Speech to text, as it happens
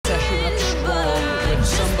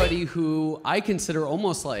somebody who I consider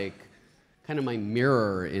almost like kind of my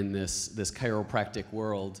mirror in this chiropractic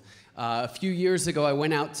world. A few years ago, I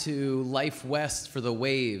went out to Life West for the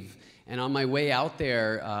Wave, and on my way out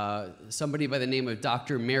there, somebody by the name of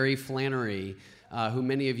Dr. Mary Flannery, who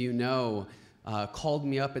many of you know, called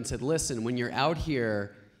me up and said, listen, when you're out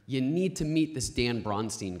here, you need to meet this Dan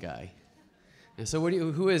Bronstein guy. And so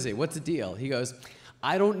who is he? What's the deal? He goes,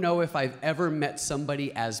 I don't know if I've ever met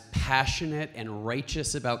somebody as passionate and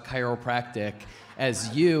righteous about chiropractic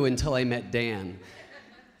as you until I met Dan.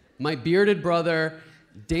 My bearded brother,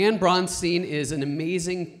 Dan Bronstein, is an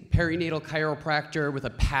amazing perinatal chiropractor with a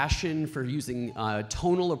passion for using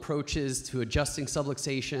tonal approaches to adjusting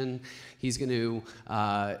subluxation. He's going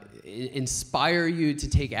to inspire you to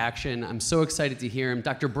take action. I'm so excited to hear him.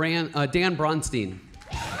 Dan Bronstein.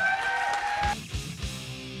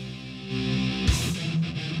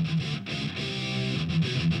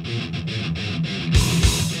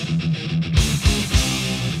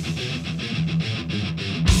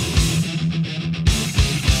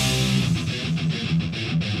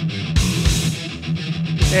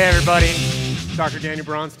 Hey everybody, Dr. Daniel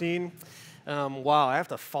Bronstein. Wow, I have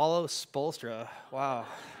to follow Spolstra. Wow,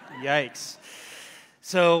 yikes.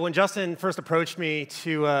 So when Justin first approached me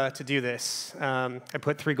to do this, I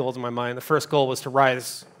put 3 goals in my mind. The first goal was to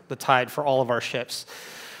rise the tide for all of our ships.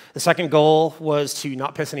 The second goal was to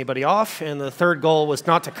not piss anybody off, and the third goal was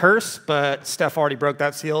not to curse, but Steph already broke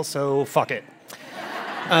that seal, so fuck it.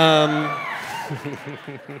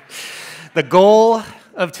 The goal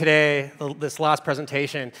of today, this last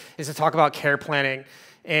presentation, is to talk about care planning.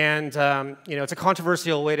 And it's a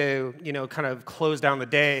controversial way to kind of close down the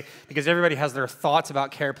day because everybody has their thoughts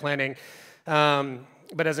about care planning.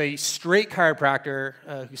 But as a straight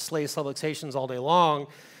chiropractor who slays subluxations all day long,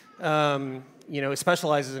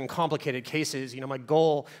 specializes in complicated cases, my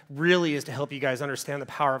goal really is to help you guys understand the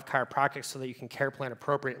power of chiropractic so that you can care plan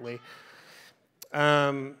appropriately.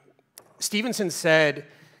 Stevenson said,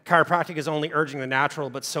 chiropractic is only urging the natural,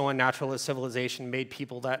 but so unnatural as civilization made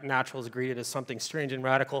people that natural is greeted as something strange and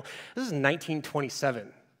radical. This is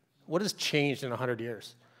 1927. What has changed in 100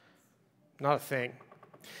 years? Not a thing.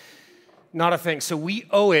 Not a thing. So we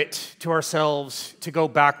owe it to ourselves to go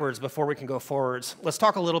backwards before we can go forwards. Let's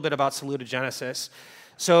talk a little bit about salutogenesis.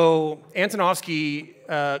 So Antonovsky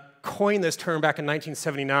coined this term back in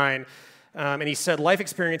 1979, and he said, life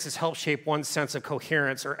experiences help shape one's sense of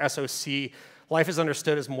coherence, or SOC. Life is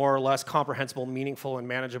understood as more or less comprehensible, meaningful, and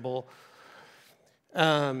manageable.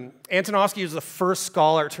 Antonovsky was the first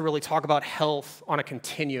scholar to really talk about health on a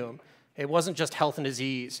continuum. It wasn't just health and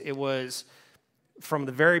disease. It was from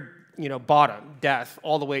the very bottom, death,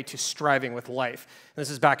 all the way to striving with life. And this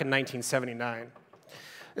is back in 1979.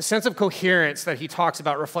 The sense of coherence that he talks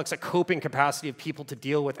about reflects a coping capacity of people to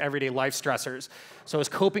deal with everyday life stressors. So as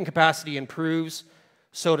coping capacity improves,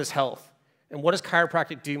 so does health. And what does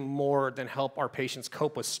chiropractic do more than help our patients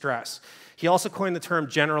cope with stress? He also coined the term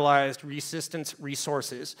generalized resistance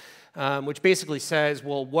resources, which basically says,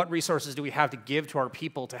 well, what resources do we have to give to our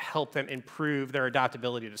people to help them improve their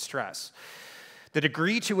adaptability to stress? The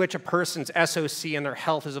degree to which a person's SOC and their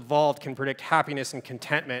health has evolved can predict happiness and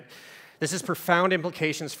contentment. This has profound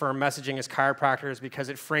implications for our messaging as chiropractors because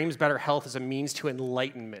it frames better health as a means to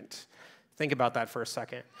enlightenment. Think about that for a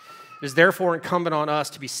second. It is therefore incumbent on us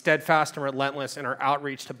to be steadfast and relentless in our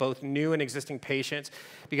outreach to both new and existing patients,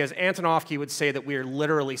 because Antonovsky would say that we are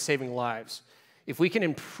literally saving lives. If we can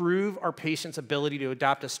improve our patients' ability to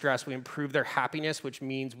adapt to stress, we improve their happiness, which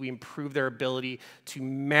means we improve their ability to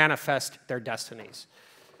manifest their destinies.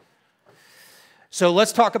 So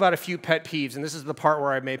let's talk about a few pet peeves, and this is the part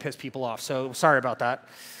where I may piss people off, so sorry about that.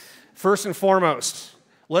 First and foremost,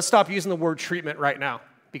 let's stop using the word treatment right now,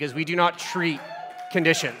 because we do not treat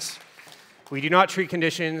conditions. We do not treat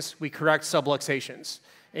conditions, we correct subluxations.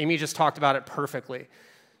 Amy just talked about it perfectly.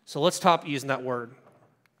 So let's stop using that word.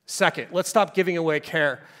 Second, let's stop giving away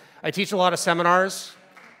care. I teach a lot of seminars,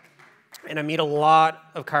 and I meet a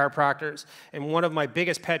lot of chiropractors, and one of my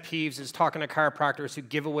biggest pet peeves is talking to chiropractors who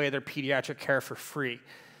give away their pediatric care for free.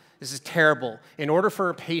 This is terrible. In order for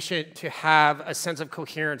a patient to have a sense of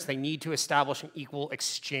coherence, they need to establish an equal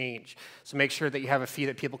exchange. So make sure that you have a fee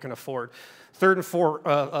that people can afford. Third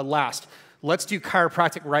and last, let's do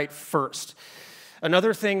chiropractic right first.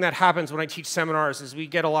 Another thing that happens when I teach seminars is we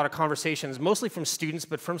get a lot of conversations, mostly from students,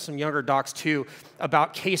 but from some younger docs too,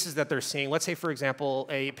 about cases that they're seeing. Let's say, for example,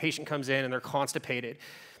 a patient comes in and they're constipated.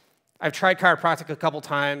 I've tried chiropractic a couple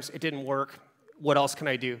times, it didn't work. What else can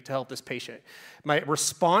I do to help this patient? My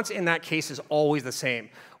response in that case is always the same.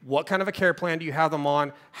 What kind of a care plan do you have them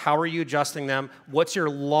on? How are you adjusting them? What's your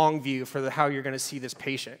long view for how you're going to see this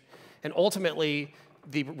patient? And ultimately,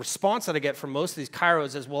 the response that I get from most of these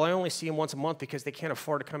chiros is, well, I only see them once a month because they can't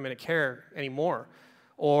afford to come into care anymore.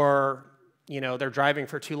 Or, they're driving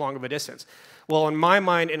for too long of a distance. Well, in my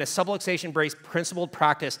mind, in a subluxation-based principled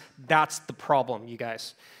practice, that's the problem, you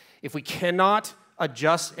guys. If we cannot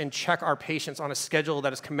adjust and check our patients on a schedule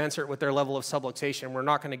that is commensurate with their level of subluxation, we're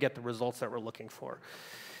not going to get the results that we're looking for.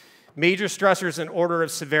 Major stressors in order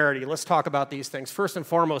of severity. Let's talk about these things. First and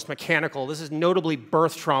foremost, mechanical. This is notably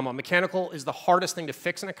birth trauma. Mechanical is the hardest thing to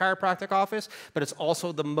fix in a chiropractic office, but it's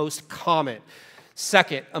also the most common.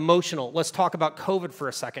 Second, emotional. Let's talk about COVID for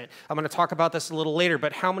a second. I'm going to talk about this a little later,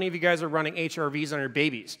 but how many of you guys are running HRVs on your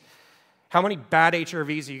babies? How many bad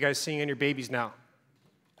HRVs are you guys seeing in your babies now?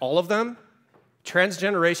 All of them?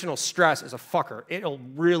 Transgenerational stress is a fucker. It'll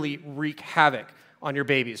really wreak havoc on your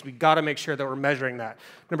babies. We've got to make sure that we're measuring that.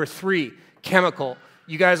 Number 3, chemical.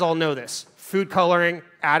 You guys all know this. Food coloring,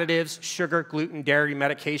 additives, sugar, gluten, dairy,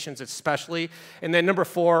 medications especially. And then number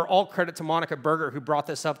 4, all credit to Monica Berger, who brought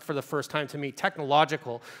this up for the first time to me,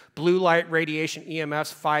 technological. Blue light, radiation,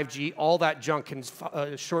 EMFs, 5G, all that junk can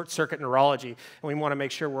short-circuit neurology, and we want to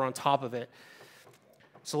make sure we're on top of it.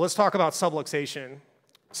 So let's talk about subluxation.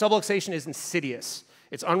 Subluxation is insidious.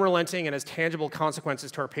 It's unrelenting and has tangible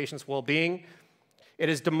consequences to our patients' well-being. It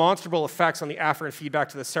has demonstrable effects on the afferent feedback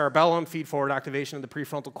to the cerebellum, feed-forward activation of the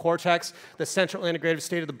prefrontal cortex, the central integrative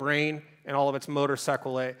state of the brain, and all of its motor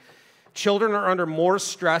sequelae. Children are under more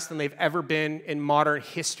stress than they've ever been in modern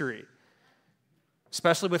history,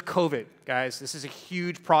 especially with COVID, guys. This is a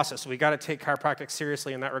huge process, so we got to take chiropractic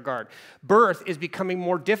seriously in that regard. Birth is becoming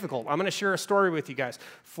more difficult. I'm going to share a story with you guys.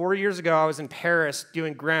 4 years ago, I was in Paris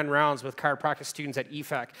doing grand rounds with chiropractic students at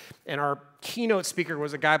IFAC, and our keynote speaker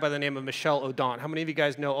was a guy by the name of Michel Odon. How many of you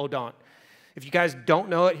guys know Odon? If you guys don't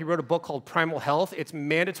know it, he wrote a book called Primal Health. It's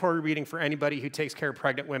mandatory reading for anybody who takes care of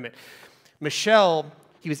pregnant women. Michel,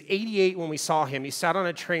 he was 88 when we saw him. He sat on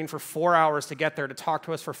a train for 4 hours to get there to talk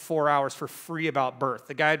to us for 4 hours for free about birth.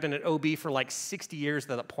 The guy had been an OB for like 60 years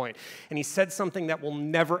at that point, and he said something that will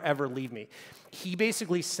never, ever leave me. He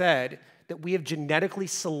basically said that we have genetically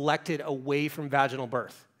selected away from vaginal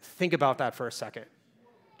birth. Think about that for a second.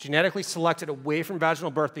 Genetically selected away from vaginal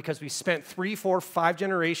birth because we spent 3, 4, 5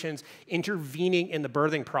 generations intervening in the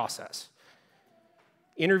birthing process.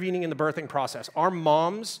 Our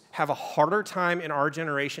moms have a harder time in our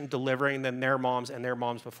generation delivering than their moms and their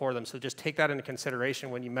moms before them. So just take that into consideration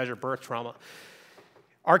when you measure birth trauma.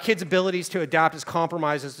 Our kids' abilities to adapt is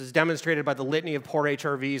compromised, as is demonstrated by the litany of poor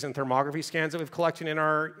HRVs and thermography scans that we've collected in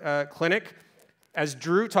our clinic. As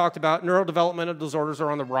Drew talked about, neurodevelopmental disorders are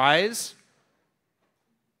on the rise.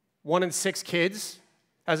 1 in 6 kids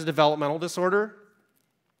has a developmental disorder.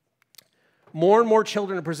 More and more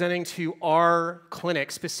children are presenting to our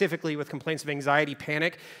clinic specifically with complaints of anxiety,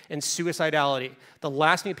 panic, and suicidality. The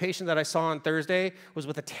last new patient that I saw on Thursday was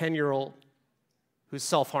with a 10-year-old who's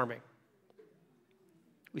self-harming.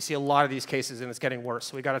 We see a lot of these cases, and it's getting worse,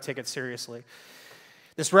 so we got to take it seriously.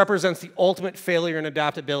 This represents the ultimate failure in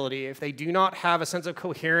adaptability. If they do not have a sense of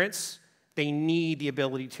coherence, they need the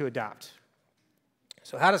ability to adapt.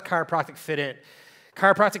 So how does chiropractic fit in?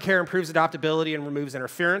 Chiropractic care improves adaptability and removes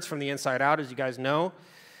interference from the inside out, as you guys know.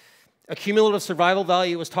 A cumulative survival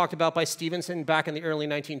value was talked about by Stevenson back in the early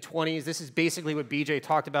 1920s. This is basically what BJ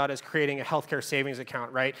talked about as creating a healthcare savings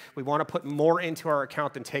account, right? We want to put more into our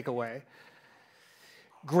account than take away.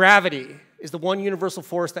 Gravity is the one universal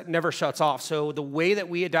force that never shuts off. So the way that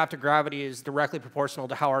we adapt to gravity is directly proportional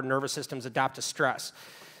to how our nervous systems adapt to stress.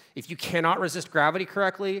 If you cannot resist gravity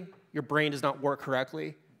correctly, your brain does not work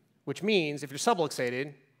correctly, which means if you're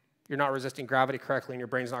subluxated, you're not resisting gravity correctly and your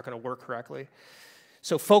brain's not going to work correctly.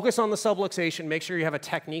 So focus on the subluxation. Make sure you have a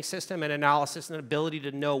technique system and analysis and an ability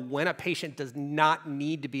to know when a patient does not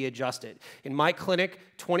need to be adjusted. In my clinic,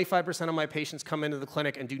 25% of my patients come into the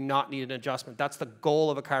clinic and do not need an adjustment. That's the goal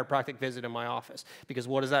of a chiropractic visit in my office. Because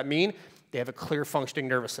what does that mean? They have a clear functioning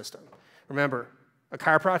nervous system. Remember, a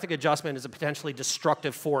chiropractic adjustment is a potentially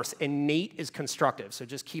destructive force. Innate is constructive, so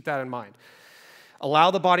just keep that in mind.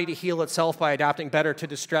 Allow the body to heal itself by adapting better to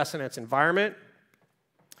distress in its environment.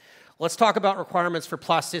 Let's talk about requirements for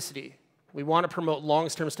plasticity. We want to promote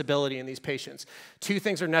long-term stability in these patients. 2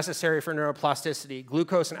 things are necessary for neuroplasticity: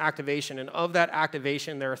 glucose and activation. And of that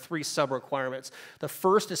activation, there are 3 sub-requirements. The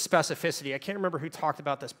first is specificity. I can't remember who talked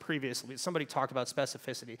about this previously. Somebody talked about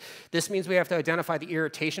specificity. This means we have to identify the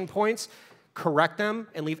irritation points, correct them,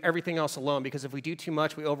 and leave everything else alone, because if we do too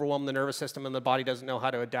much, we overwhelm the nervous system and the body doesn't know how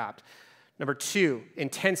to adapt. Number 2,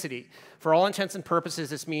 intensity. For all intents and purposes,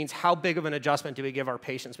 this means how big of an adjustment do we give our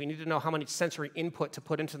patients? We need to know how many sensory input to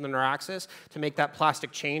put into the neuraxis to make that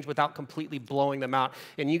plastic change without completely blowing them out.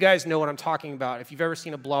 And you guys know what I'm talking about. If you've ever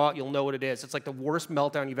seen a blowout, you'll know what it is. It's like the worst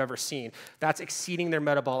meltdown you've ever seen. That's exceeding their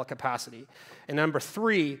metabolic capacity. And number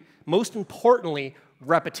 3, most importantly,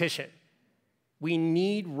 repetition. We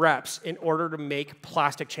need reps in order to make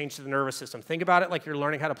plastic change to the nervous system. Think about it like you're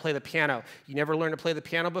learning how to play the piano. You never learned to play the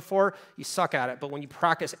piano before, you suck at it. But when you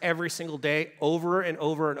practice every single day over and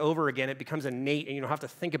over and over again, it becomes innate and you don't have to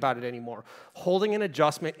think about it anymore. Holding an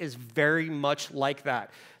adjustment is very much like that.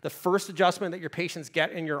 The first adjustment that your patients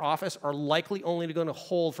get in your office are likely only going to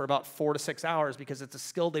hold for about 4 to 6 hours because it's a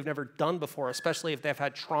skill they've never done before, especially if they've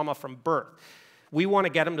had trauma from birth. We want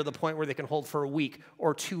to get them to the point where they can hold for a week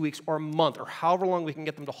or 2 weeks or a month or however long we can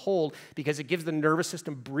get them to hold because it gives the nervous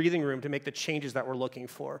system breathing room to make the changes that we're looking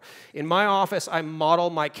for. In my office, I model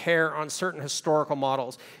my care on certain historical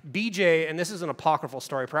models. BJ, and this is an apocryphal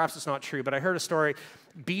story, perhaps it's not true, but I heard a story.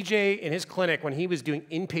 BJ in his clinic, when he was doing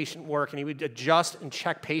inpatient work and he would adjust and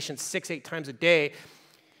check patients 6, 8 times a day,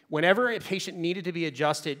 whenever a patient needed to be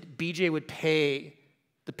adjusted, BJ would pay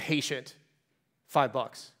the patient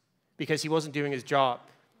 $5. Because he wasn't doing his job.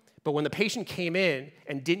 But when the patient came in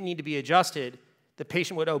and didn't need to be adjusted, the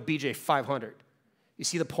patient would owe BJ $500. You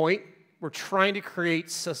see the point? We're trying to create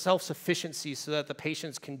self-sufficiency so that the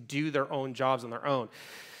patients can do their own jobs on their own.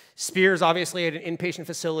 Spears obviously had an inpatient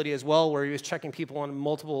facility as well where he was checking people on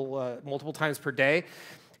multiple times per day.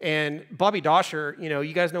 And Bobby Dosher,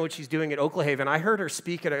 you guys know what she's doing at Oklahaven. I heard her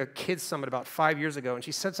speak at a kids summit about 5 years ago, and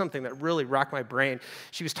she said something that really racked my brain.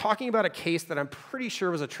 She was talking about a case that I'm pretty sure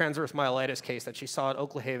was a transverse myelitis case that she saw at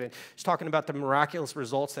Oklahaven. She's talking about the miraculous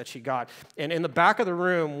results that she got. And in the back of the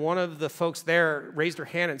room, one of the folks there raised her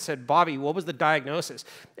hand and said, "Bobby, what was the diagnosis?"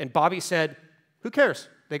 And Bobby said, "Who cares?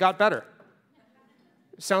 They got better."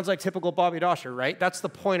 Sounds like typical Bobby Dosher, right? That's the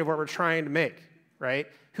point of what we're trying to make, right?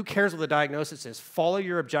 Who cares what the diagnosis is? Follow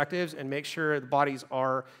your objectives and make sure the bodies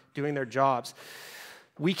are doing their jobs.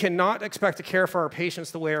 We cannot expect to care for our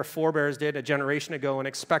patients the way our forebears did a generation ago and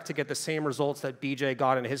expect to get the same results that BJ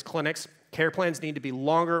got in his clinics. Care plans need to be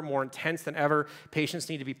longer, more intense than ever. Patients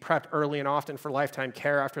need to be prepped early and often for lifetime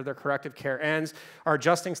care after their corrective care ends. Our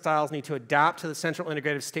adjusting styles need to adapt to the central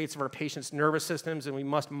integrative states of our patients' nervous systems, and we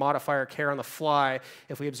must modify our care on the fly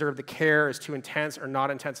if we observe the care is too intense or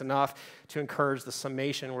not intense enough to encourage the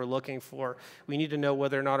summation we're looking for. We need to know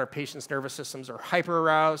whether or not our patients' nervous systems are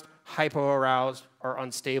hyper-aroused, hypo-aroused, or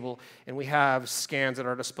unstable, and we have scans at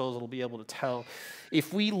our disposal to be able to tell.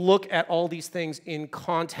 If we look at all these things in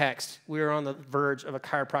context, we are on the verge of a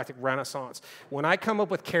chiropractic renaissance. When I come up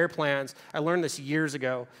with care plans, I learned this years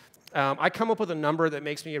ago, I come up with a number that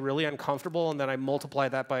makes me really uncomfortable, and then I multiply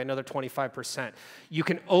that by another 25%. You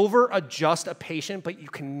can over-adjust a patient, but you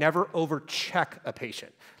can never over-check a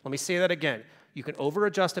patient. Let me say that again. You can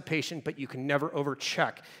over-adjust a patient, but you can never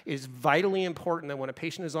over-check. It is vitally important that when a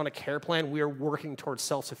patient is on a care plan, we are working towards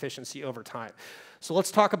self-sufficiency over time. So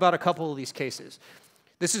let's talk about a couple of these cases.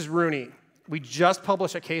 This is Rooney. We just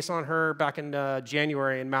published a case on her back in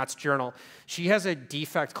January in Matt's journal. She has a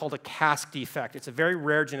defect called a CASC defect. It's a very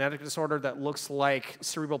rare genetic disorder that looks like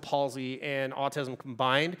cerebral palsy and autism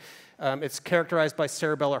combined. It's characterized by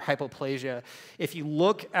cerebellar hypoplasia. If you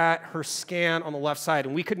look at her scan on the left side,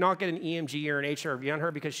 and we could not get an EMG or an HRV on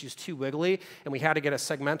her because she's too wiggly, and we had to get a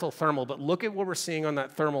segmental thermal, but look at what we're seeing on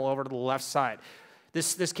that thermal over to the left side.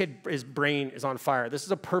 This kid's brain is on fire. This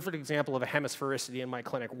is a perfect example of a hemisphericity in my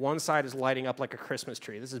clinic. One side is lighting up like a Christmas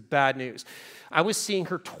tree. This is bad news. I was seeing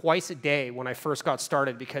her twice a day when I first got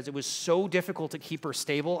started because it was so difficult to keep her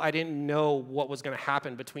stable. I didn't know what was going to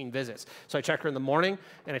happen between visits. So I checked her in the morning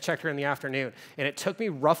and I checked her in the afternoon. And it took me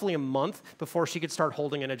roughly a month before she could start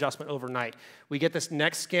holding an adjustment overnight. We get this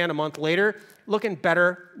next scan a month later, looking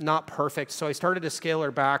better, not perfect. So I started to scale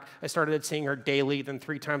her back. I started seeing her daily, then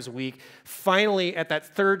 3 times a week. Finally, at that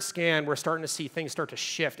third scan, we're starting to see things start to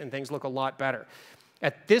shift and things look a lot better.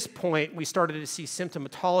 At this point, we started to see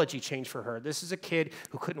symptomatology change for her. This is a kid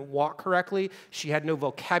who couldn't walk correctly. She had no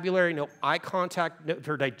vocabulary, no eye contact.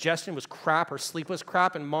 Her digestion was crap. Her sleep was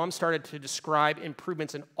crap. And mom started to describe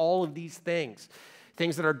improvements in all of these things,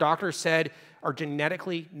 things that our doctor said are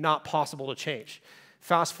genetically not possible to change.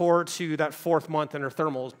 Fast forward to that 4th month and her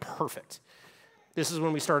thermal is perfect. This is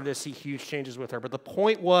when we started to see huge changes with her. But the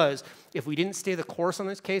point was, if we didn't stay the course on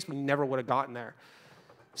this case, we never would have gotten there.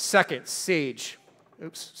 Second, Sage.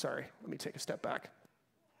 Oops, sorry. Let me take a step back.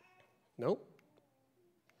 Nope.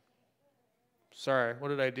 Sorry, what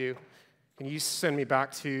did I do? Can you send me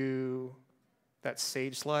back to that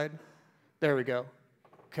Sage slide? There we go.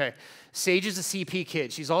 Okay. Sage is a CP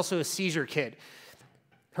kid. She's also a seizure kid.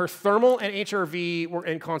 Her thermal and HRV were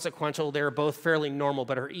inconsequential. They were both fairly normal,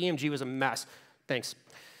 but her EMG was a mess. Thanks.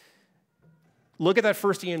 Look at that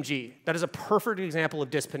first EMG. That is a perfect example of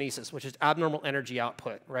dyskinesis, which is abnormal energy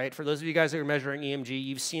output, right? For those of you guys that are measuring EMG,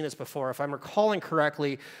 you've seen this before. If I'm recalling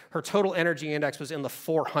correctly, her total energy index was in the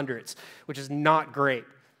 400s, which is not great.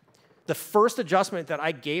 The first adjustment that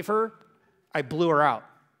I gave her, I blew her out,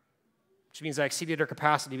 which means I exceeded her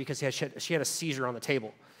capacity because she had a seizure on the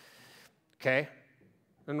table, okay?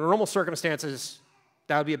 In normal circumstances,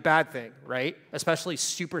 that would be a bad thing, right? Especially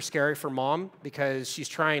super scary for mom because she's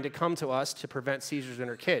trying to come to us to prevent seizures in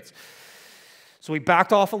her kids. So we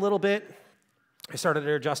backed off a little bit. I started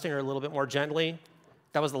adjusting her a little bit more gently.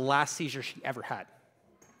 That was the last seizure she ever had.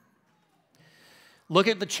 Look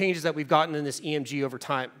at the changes that we've gotten in this EMG over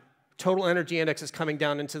time. Total energy index is coming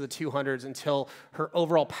down into the 200s until her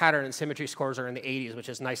overall pattern and symmetry scores are in the 80s, which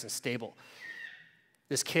is nice and stable.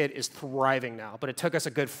 This kid is thriving now, but it took us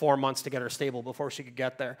a good 4 months to get her stable before she could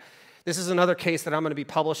get there. This is another case that I'm going to be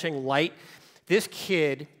publishing, Light. This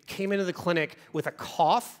kid came into the clinic with a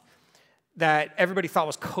cough that everybody thought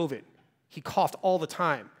was COVID. He coughed all the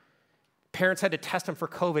time. Parents had to test him for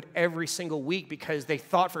COVID every single week because they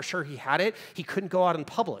thought for sure he had it. He couldn't go out in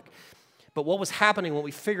public. But what was happening, what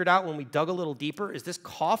we figured out when we dug a little deeper, is this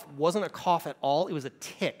cough wasn't a cough at all. It was a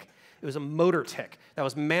tic. It was a motor tic that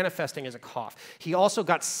was manifesting as a cough. He also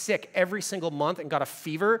got sick every single month and got a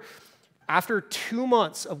fever. After 2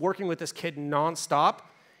 months of working with this kid nonstop,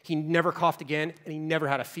 he never coughed again, and he never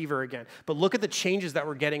had a fever again. But look at the changes that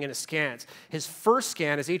we're getting in his scans. His first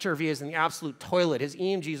scan, his HRV is in the absolute toilet. His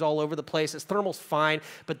EMG is all over the place. His thermal's fine,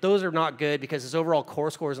 but those are not good because his overall core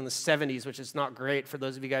score is in the 70s, which is not great for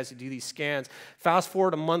those of you guys who do these scans. Fast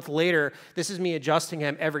forward a month later, this is me adjusting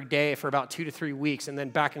him every day for about 2 to 3 weeks and then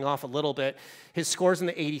backing off a little bit. His score's in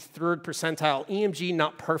the 83rd percentile. EMG,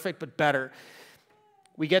 not perfect, but better.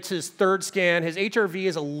 We get to his third scan. His HRV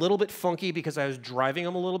is a little bit funky because I was driving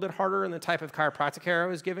him a little bit harder in the type of chiropractic care I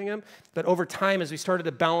was giving him. But over time, as we started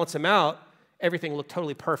to balance him out, everything looked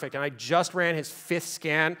totally perfect. And I just ran his 5th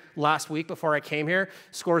scan last week before I came here.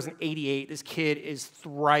 Scores an 88. This kid is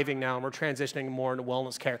thriving now, and we're transitioning more into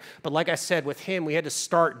wellness care. But like I said, with him, we had to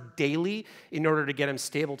start daily in order to get him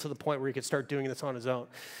stable to the point where he could start doing this on his own.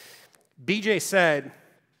 BJ said,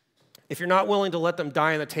 if you're not willing to let them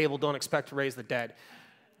die on the table, don't expect to raise the dead.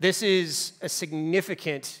 This is a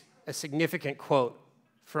significant quote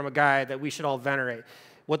from a guy that we should all venerate.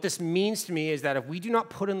 What this means to me is that if we do not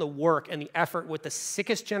put in the work and the effort with the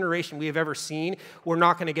sickest generation we have ever seen, we're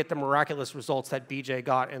not going to get the miraculous results that BJ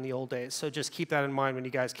got in the old days. So just keep that in mind when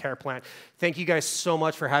you guys care plan. Thank you guys so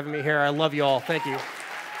much for having me here. I love you all. Thank you.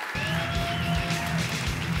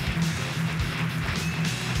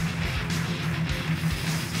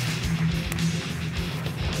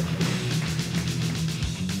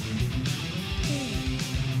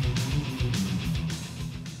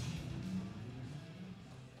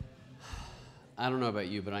 I don't know about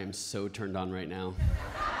you, but I am so turned on right now.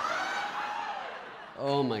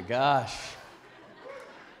 Oh my gosh.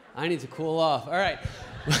 I need to cool off. All right.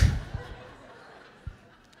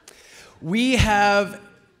 We have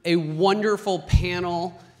a wonderful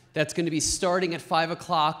panel that's going to be starting at 5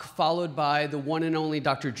 o'clock, followed by the one and only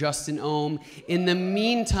Dr. Justin Ohm. In the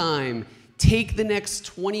meantime, take the next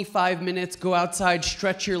 25 minutes, go outside,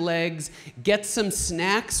 stretch your legs, get some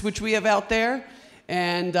snacks, which we have out there,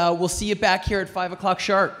 and we'll see you back here at 5 o'clock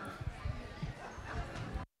sharp.